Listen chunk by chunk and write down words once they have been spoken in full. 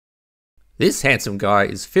This handsome guy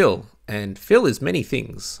is Phil, and Phil is many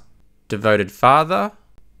things. Devoted father,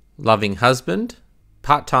 loving husband,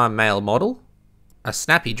 part-time male model, a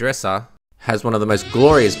snappy dresser, has one of the most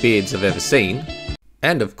glorious beards I've ever seen,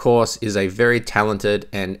 and of course is a very talented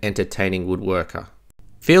and entertaining woodworker.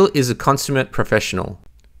 Phil is a consummate professional,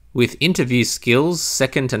 with interview skills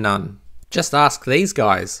second to none. Just ask these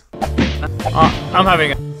guys. I'm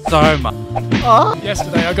having so much.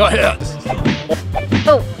 Yesterday I got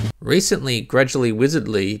hit. Recently, Gradually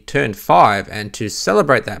Wizardly turned 5, and to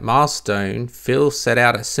celebrate that milestone, Phil set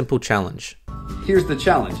out a simple challenge. Here's the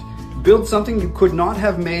challenge. Build something you could not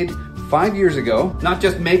have made 5 years ago. Not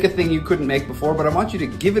just make a thing you couldn't make before, but I want you to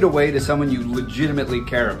give it away to someone you legitimately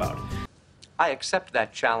care about. I accept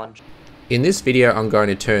that challenge. In this video, I'm going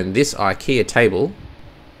to turn this Ikea table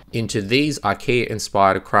into these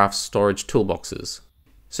Ikea-inspired craft storage toolboxes.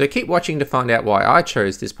 So keep watching to find out why I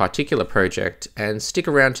chose this particular project, and stick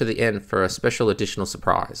around to the end for a special additional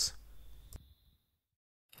surprise.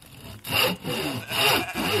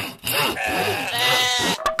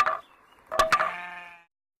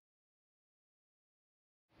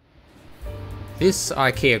 This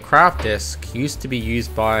Ikea craft desk used to be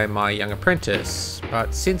used by my young apprentice,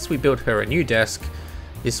 but since we built her a new desk,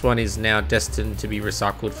 this one is now destined to be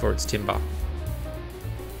recycled for its timber.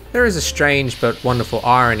 There is a strange but wonderful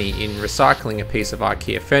irony in recycling a piece of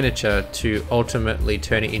Ikea furniture to ultimately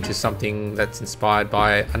turn it into something that's inspired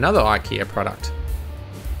by another Ikea product.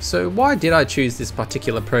 So why did I choose this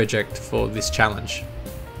particular project for this challenge?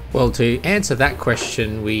 Well, to answer that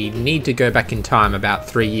question, we need to go back in time about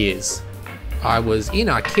 3 years. I was in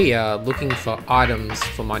Ikea looking for items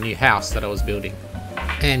for my new house that I was building.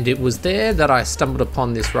 And it was there that I stumbled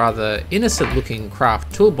upon this rather innocent looking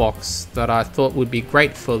craft toolbox that I thought would be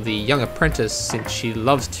great for the young apprentice since she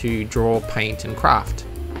loves to draw, paint and craft.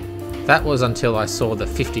 That was until I saw the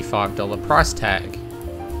 $55 price tag.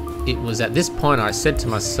 It was at this point I said to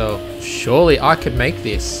myself, surely I could make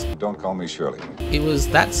this. Don't call me Shirley. It was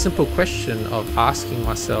that simple question of asking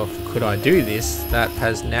myself, could I do this, that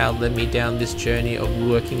has now led me down this journey of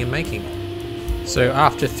woodworking and making. So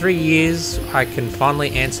after 3 years, I can finally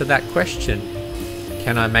answer that question.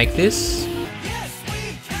 Can I make this?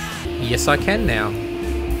 Yes, I can now.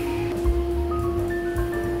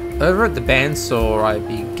 Over at the bandsaw, I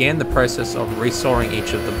began the process of resawing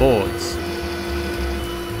each of the boards.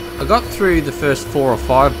 I got through the first 4 or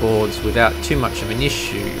 5 boards without too much of an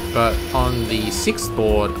issue, but on the 6th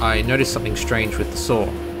board, I noticed something strange with the saw.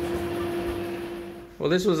 Well,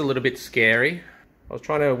 this was a little bit scary. I was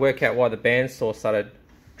trying to work out why the bandsaw started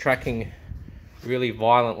tracking really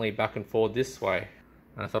violently back and forth this way.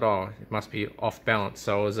 And I thought, oh, it must be off balance.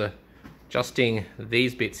 So I was adjusting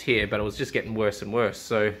these bits here, but it was just getting worse and worse.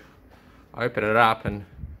 So I opened it up and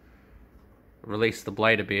released the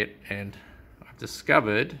blade a bit, and I've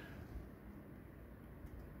discovered,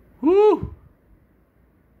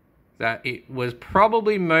 that it was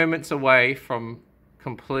probably moments away from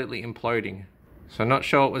completely imploding. So I'm not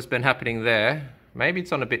sure what was been happening there. Maybe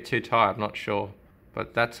it's on a bit too tight, I'm not sure.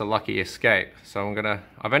 But that's a lucky escape. So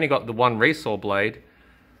I've only got the one resaw blade.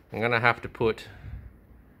 I'm gonna have to put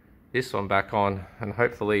this one back on and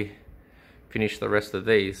hopefully finish the rest of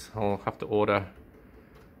these. I'll have to order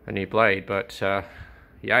a new blade, but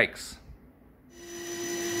yikes.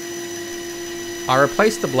 I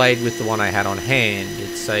replaced the blade with the one I had on hand.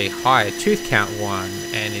 It's a higher tooth count one,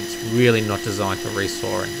 and it's really not designed for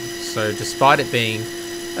resawing. So despite it being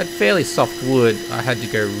a fairly soft wood, I had to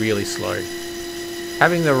go really slow.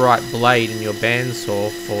 Having the right blade in your bandsaw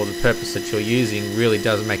for the purpose that you're using really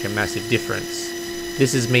does make a massive difference.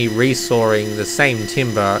 This is me resawing the same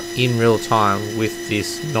timber in real time with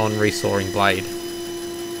this non-resawing blade.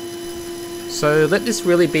 So let this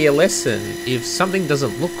really be a lesson. If something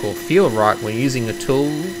doesn't look or feel right when using a tool,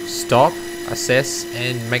 stop, assess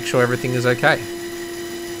and make sure everything is okay.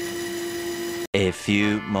 A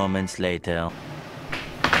few moments later.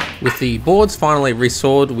 With the boards finally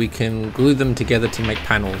resawed, we can glue them together to make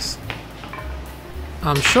panels.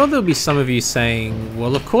 I'm sure there'll be some of you saying,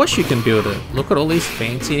 well, of course you can build it. Look at all these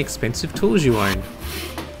fancy and expensive tools you own.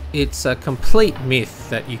 It's a complete myth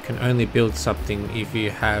that you can only build something if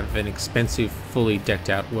you have an expensive, fully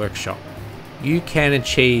decked out workshop. You can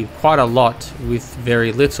achieve quite a lot with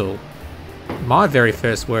very little. My very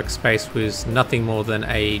first workspace was nothing more than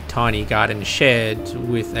a tiny garden shed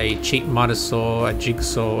with a cheap miter saw, a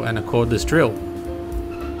jigsaw and a cordless drill.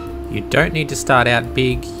 You don't need to start out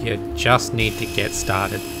big, you just need to get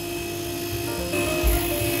started.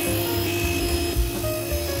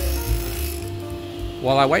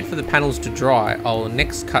 While I wait for the panels to dry, I'll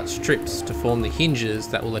next cut strips to form the hinges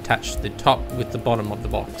that will attach the top with the bottom of the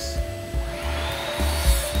box.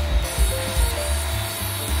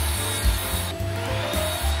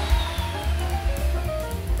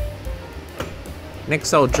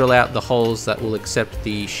 Next I'll drill out the holes that will accept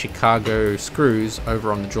the Chicago screws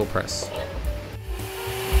over on the drill press.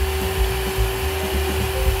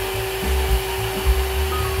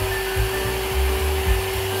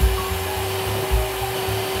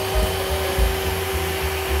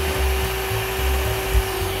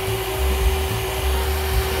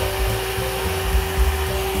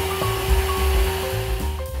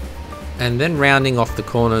 And then rounding off the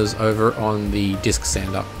corners over on the disc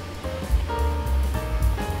sander.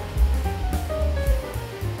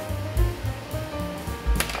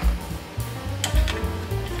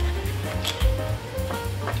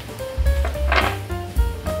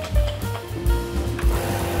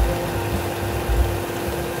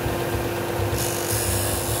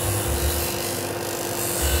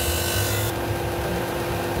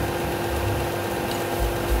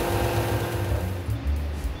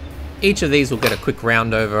 Each of these will get a quick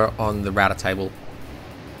round over on the router table.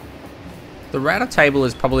 The router table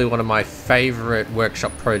is probably one of my favourite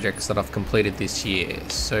workshop projects that I've completed this year,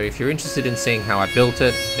 so if you're interested in seeing how I built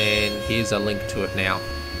it, then here's a link to it now.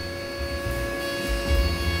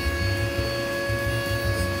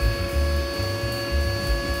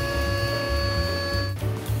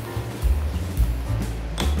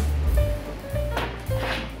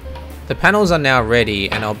 The panels are now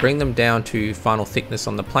ready, and I'll bring them down to final thickness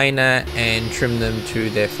on the planer and trim them to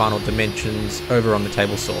their final dimensions over on the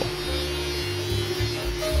table saw.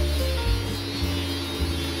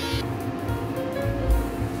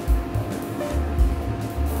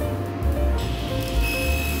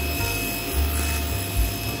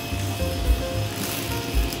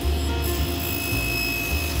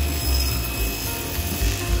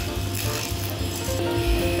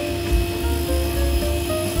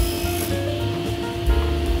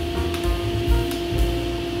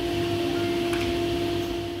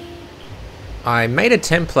 I made a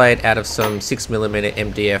template out of some 6mm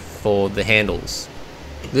MDF for the handles.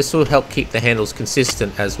 This will help keep the handles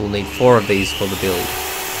consistent, as we'll need 4 of these for the build.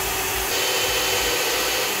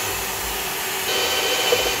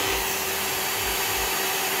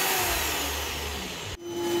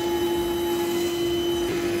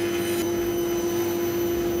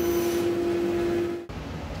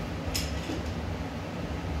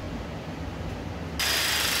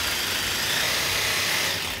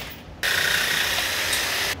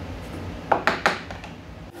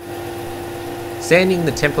 Sanding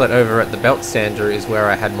the template over at the belt sander is where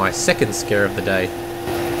I had my second scare of the day.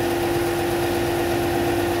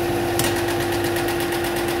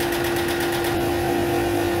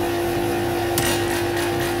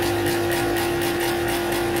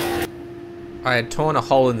 I had torn a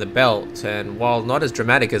hole in the belt, and while not as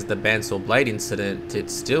dramatic as the bandsaw blade incident,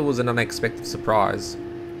 it still was an unexpected surprise.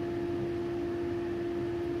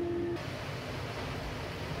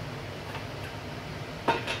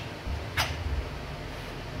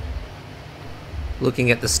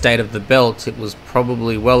 Looking at the state of the belt, it was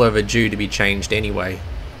probably well overdue to be changed anyway.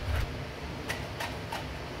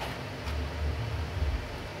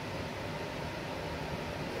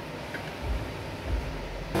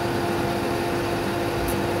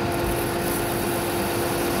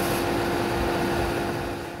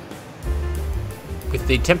 With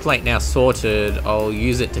the template now sorted, I'll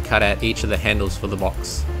use it to cut out each of the handles for the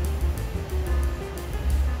box.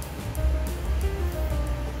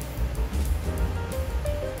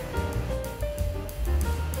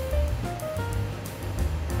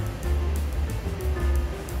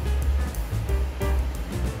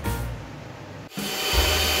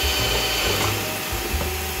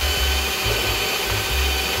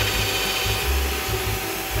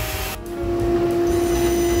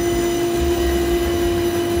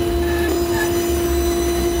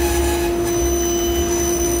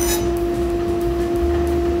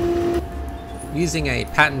 Using a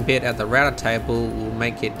pattern bit at the router table will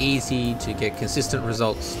make it easy to get consistent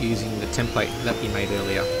results using the template that we made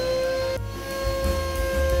earlier.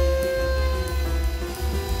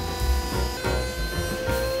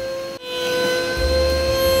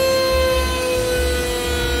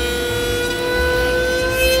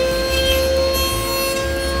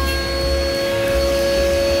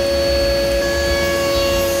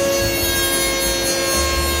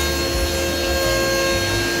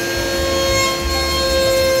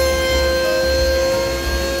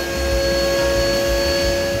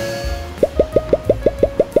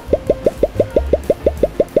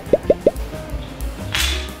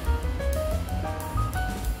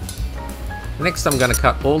 Next I'm going to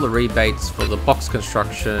cut all the rebates for the box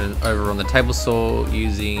construction over on the table saw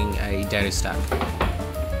using a dado stack.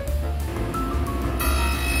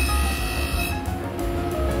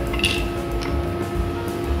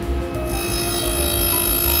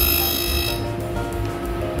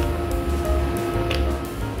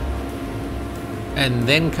 and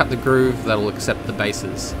then cut the groove that'll accept the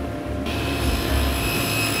bases.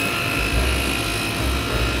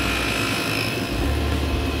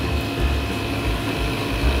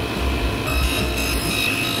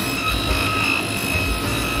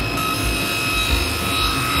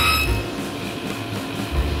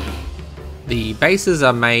 The bases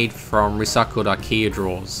are made from recycled Ikea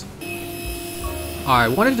drawers. I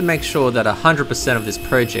wanted to make sure that 100% of this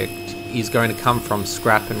project is going to come from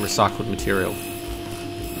scrap and recycled material.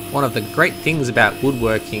 One of the great things about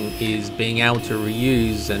woodworking is being able to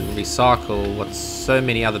reuse and recycle what so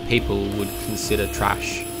many other people would consider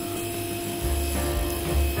trash.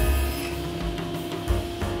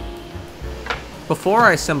 Before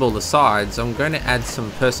I assemble the sides, I'm going to add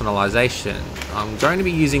some personalization. I'm going to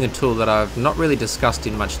be using a tool that I've not really discussed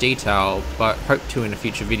in much detail, but hope to in a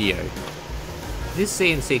future video. This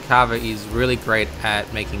CNC carver is really great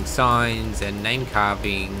at making signs and name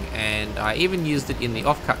carving, and I even used it in the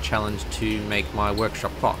offcut challenge to make my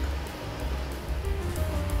workshop clock.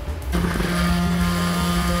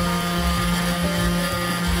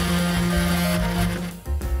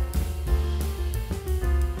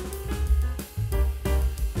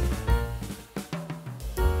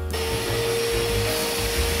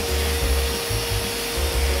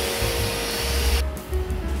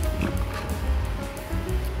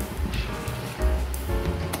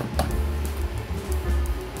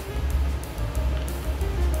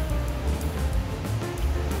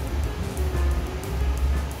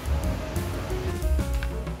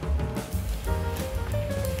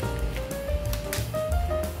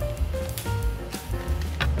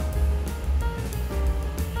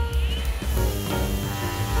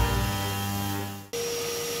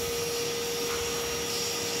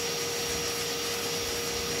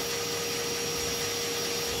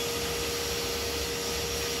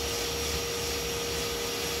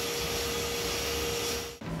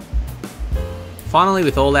 Finally,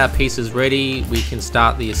 with all our pieces ready, we can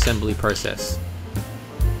start the assembly process.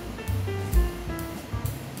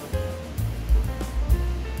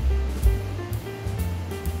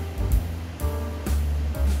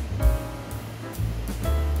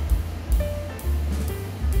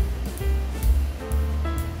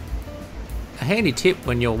 A handy tip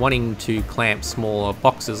when you're wanting to clamp smaller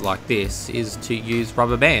boxes like this is to use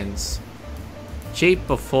rubber bands. Cheap,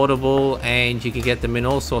 affordable, and you can get them in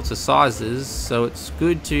all sorts of sizes, so it's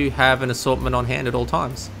good to have an assortment on hand at all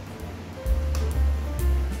times.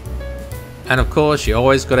 And of course, you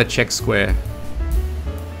always got to check square.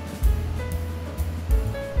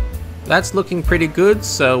 That's looking pretty good,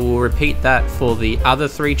 so we'll repeat that for the other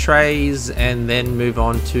 3 trays and then move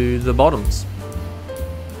on to the bottoms.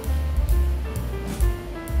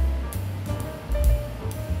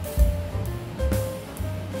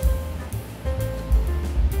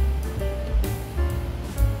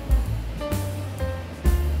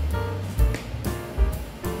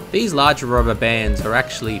 These larger rubber bands are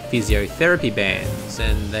actually physiotherapy bands,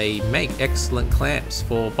 and they make excellent clamps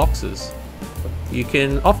for boxes. You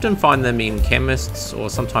can often find them in chemists or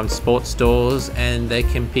sometimes sports stores, and they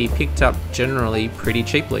can be picked up generally pretty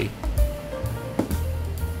cheaply.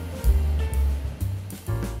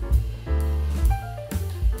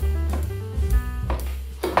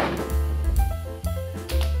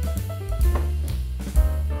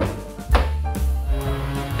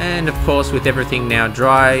 And of course, with everything now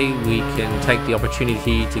dry, we can take the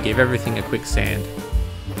opportunity to give everything a quick sand.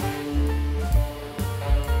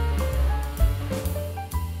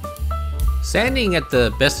 Sanding at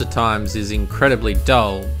the best of times is incredibly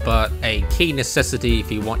dull, but a key necessity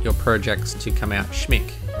if you want your projects to come out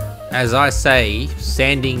schmick. As I say,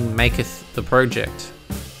 sanding maketh the project.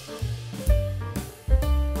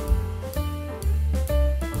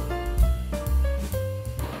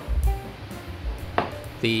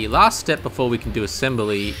 The last step before we can do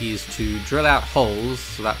assembly is to drill out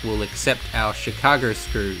holes that will accept our Chicago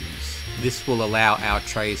screws. This will allow our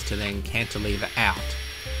trays to then cantilever out.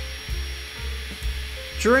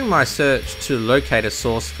 During my search to locate a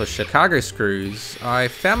source for Chicago screws, I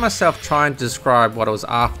found myself trying to describe what I was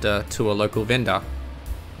after to a local vendor.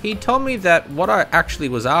 He told me that what I actually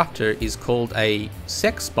was after is called a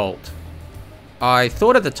sex bolt. I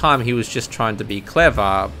thought at the time he was just trying to be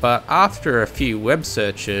clever, but after a few web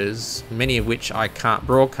searches, many of which I can't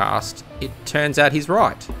broadcast, it turns out he's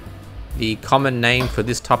right. The common name for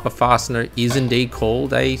this type of fastener is indeed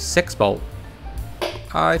called a sex bolt.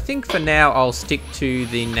 I think for now I'll stick to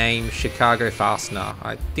the name Chicago fastener.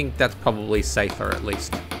 I think that's probably safer at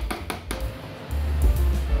least.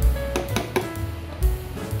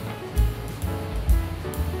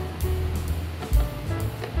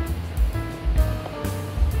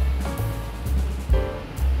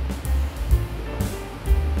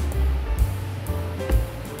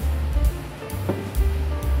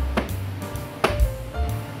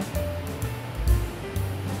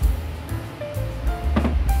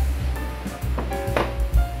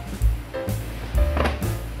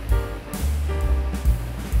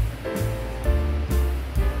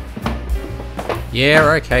 Yeah,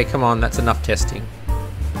 okay, come on, that's enough testing.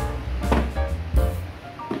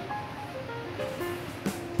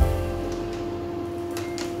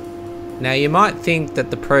 Now you might think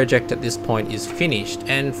that the project at this point is finished,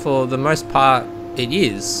 and for the most part it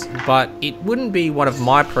is, but it wouldn't be one of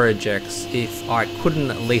my projects if I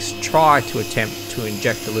couldn't at least try to attempt to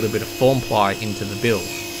inject a little bit of form ply into the build.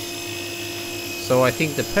 So I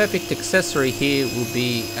think the perfect accessory here will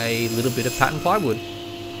be a little bit of pattern plywood.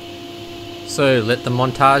 So let the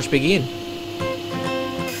montage begin.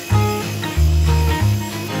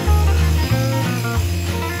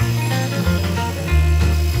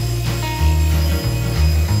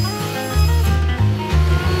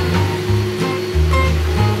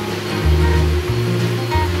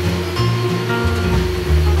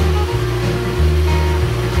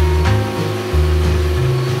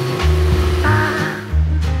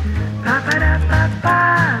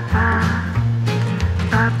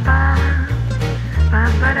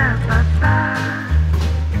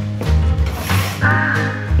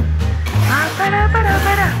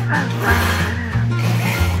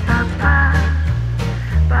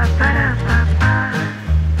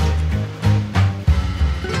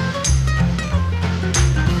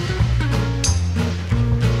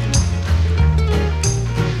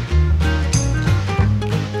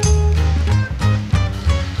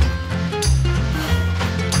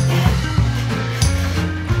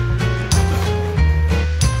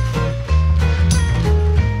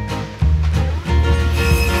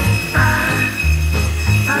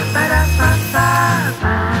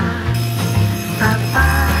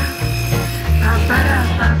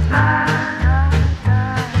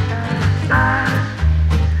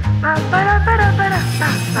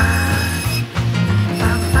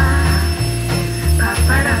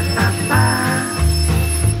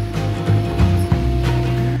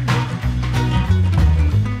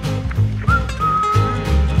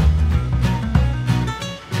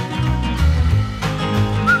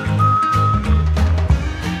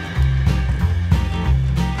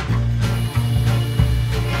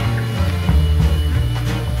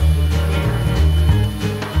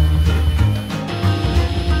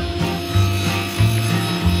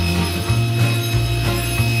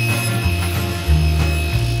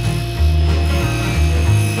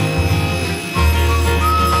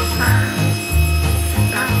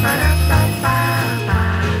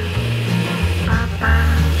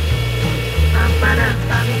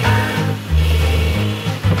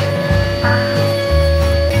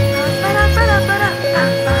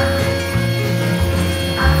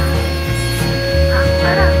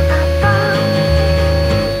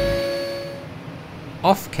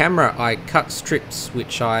 Off camera I cut strips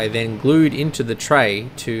which I then glued into the tray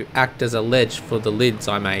to act as a ledge for the lids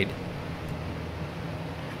I made.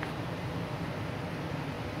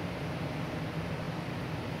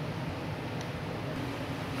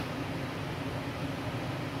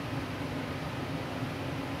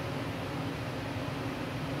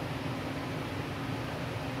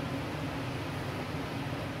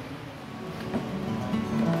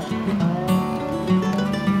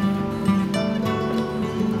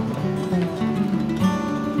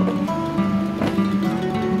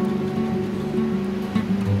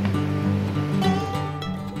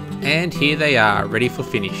 And here they are, ready for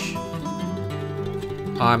finish.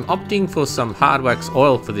 I'm opting for some hard wax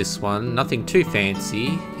oil for this one, nothing too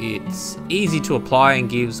fancy. It's easy to apply and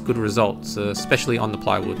gives good results, especially on the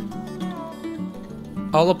plywood.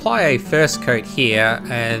 I'll apply a first coat here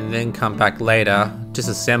and then come back later,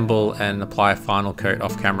 disassemble and apply a final coat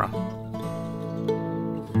off camera.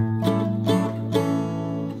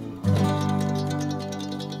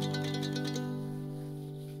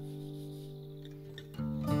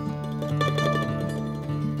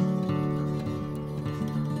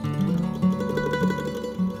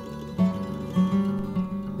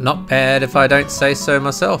 Not bad if I don't say so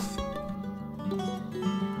myself.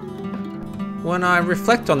 When I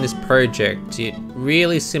reflect on this project, it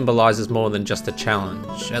really symbolises more than just a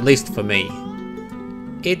challenge, at least for me.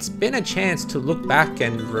 It's been a chance to look back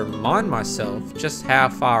and remind myself just how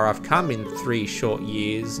far I've come in 3 short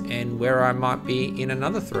years and where I might be in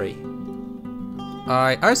another 3.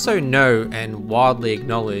 I also know and widely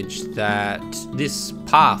acknowledge that this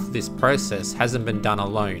path, this process, hasn't been done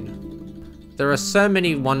alone. There are so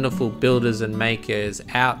many wonderful builders and makers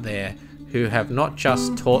out there who have not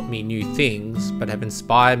just taught me new things, but have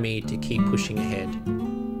inspired me to keep pushing ahead.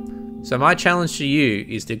 So my challenge to you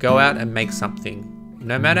is to go out and make something.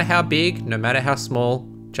 No matter how big, no matter how small,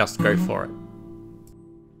 just go for it.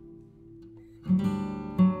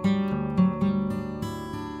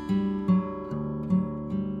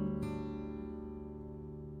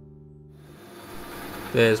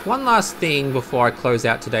 There's one last thing before I close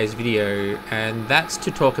out today's video, and that's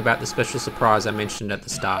to talk about the special surprise I mentioned at the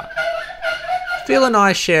start. Phil and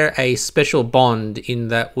I share a special bond in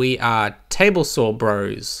that we are table saw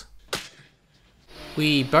bros.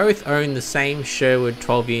 We both own the same Sherwood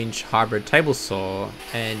 12-inch hybrid table saw,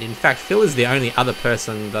 and in fact Phil is the only other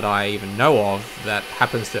person that I even know of that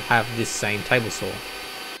happens to have this same table saw.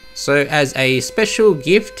 So as a special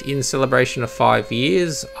gift in celebration of 5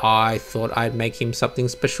 years, I thought I'd make him something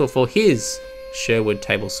special for his Sherwood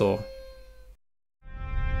table saw.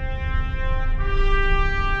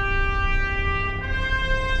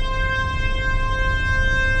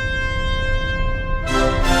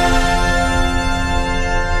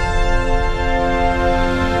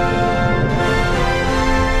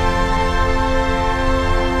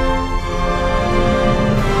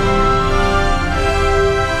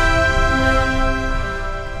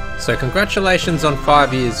 So congratulations on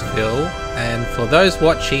 5 years, Phil, and for those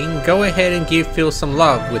watching, go ahead and give Phil some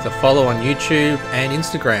love with a follow on YouTube and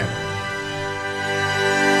Instagram.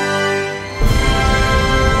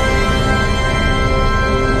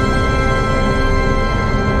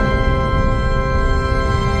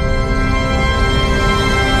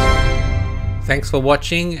 Thanks for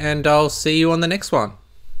watching, and I'll see you on the next one.